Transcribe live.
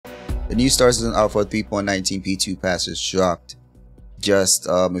The new Star Citizen Alpha 3.19 PTU passes dropped just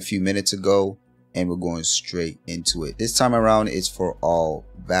a few minutes ago, and we're going straight into it. This time around, it's for all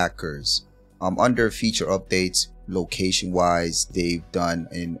backers. Under feature updates, location wise, they've done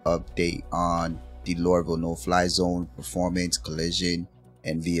an update on the Lorville no-fly zone, performance, collision,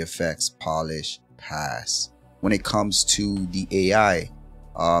 and VFX polish pass. When it comes to the AI,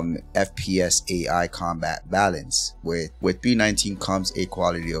 FPS AI combat balance, with 3.19 comes a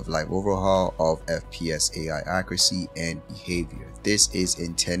quality of life overhaul of FPS AI accuracy and behavior. This is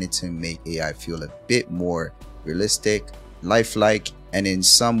intended to make AI feel a bit more realistic, lifelike, and in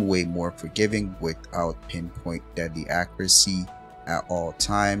some way more forgiving without pinpoint deadly accuracy at all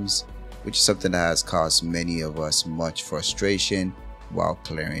times, which is something that has caused many of us much frustration while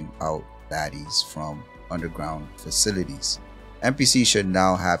clearing out baddies from underground facilities. NPCs should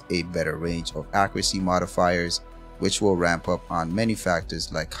now have a better range of accuracy modifiers, which will ramp up on many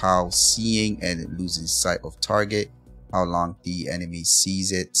factors like how seeing and losing sight of target, how long the enemy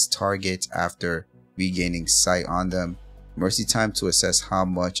sees its target after regaining sight on them, mercy time to assess how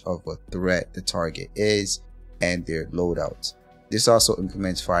much of a threat the target is, and their loadout. This also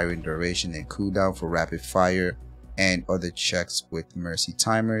implements firing duration and cooldown for rapid fire and other checks with mercy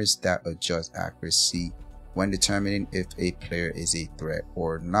timers that adjust accuracy when determining if a player is a threat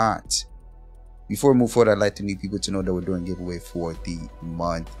or not. Before we move forward, I'd like to need people to know that we're doing a giveaway for the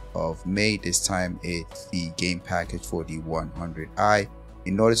month of May. This time it's the game package for the 100i.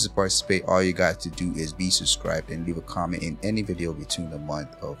 In order to participate, all you got to do is be subscribed and leave a comment in any video between the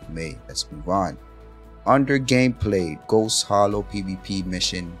month of May. Let's move on. Under gameplay, Ghost Hollow PvP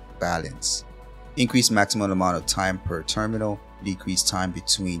mission balance. Increase maximum amount of time per terminal, decrease time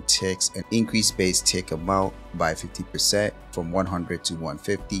between ticks, and increase base tick amount by 50% from 100 to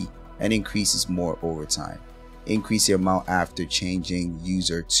 150, and increases more overtime. Increase the amount after changing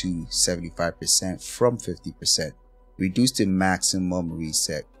user to 75% from 50%. Reduce the maximum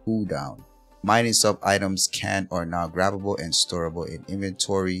reset cooldown. Mining sub items can are now grabbable and storable in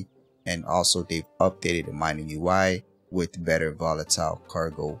inventory, and also they've updated the mining UI with better volatile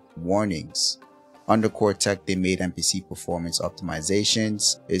cargo warnings. Under core tech, they made NPC performance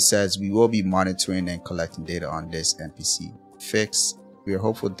optimizations. It says we will be monitoring and collecting data on this NPC fix. We are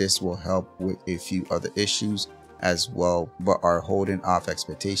hopeful this will help with a few other issues as well, but are holding off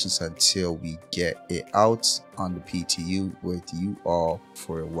expectations until we get it out on the PTU with you all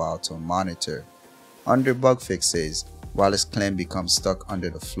for a while to monitor. Under bug fixes, Wireless Clan becomes stuck under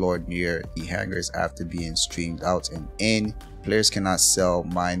the floor near the hangars after being streamed out and in. Players cannot sell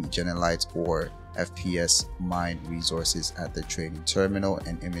mine genelites or FPS mine resources at the trading terminal,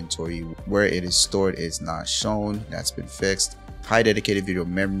 and inventory where it is stored is not shown. That's been fixed. High dedicated video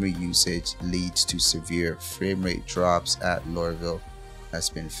memory usage leads to severe frame rate drops at Lorville. That's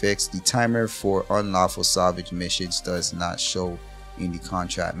been fixed. The timer for unlawful salvage missions does not show in the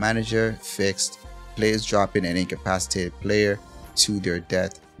contract manager. Fixed. Players dropping an incapacitated player to their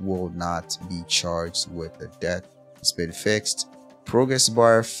death will not be charged with the death. It's been fixed. Progress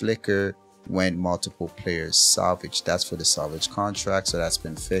bar flicker when multiple players salvage. That's for the salvage contract, so that's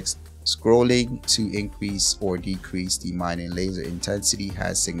been fixed. Scrolling to increase or decrease the mining laser intensity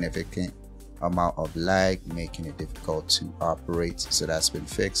has significant amount of lag, making it difficult to operate, so that's been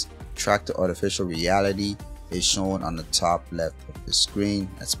fixed. Track to artificial reality is shown on the top left of the screen.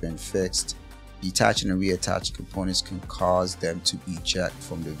 That's been fixed. Detaching and reattaching components can cause them to eject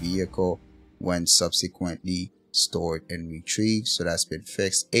from the vehicle when subsequently stored and retrieved, so that's been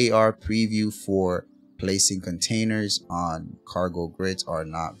fixed. AR preview for placing containers on cargo grids are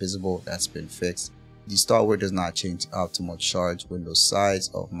not visible. That's been fixed. The starware does not change the optimal charge window size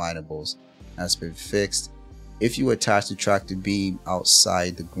of minables. That's been fixed. If you attach the tractor beam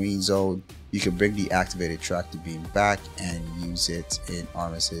outside the green zone, you can bring the activated tractor beam back and use it in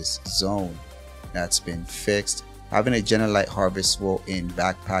Armistice zone. That's been fixed. Having a genelite harvestable in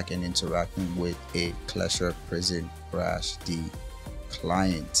backpack and interacting with a Klesher prison crash the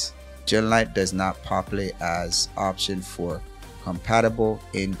client. Genelite does not populate as option for compatible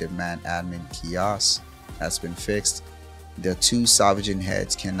in-demand admin kiosks. That's been fixed. The two salvaging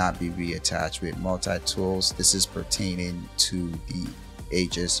heads cannot be reattached with multi-tools. This is pertaining to the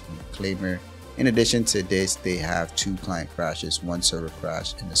Aegis Reclaimer. In addition to this, they have two client crashes, one server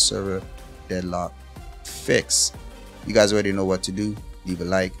crash, and a server deadlock fix. You guys already know what to do. Leave a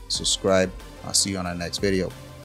like, subscribe. I'll see you on our next video.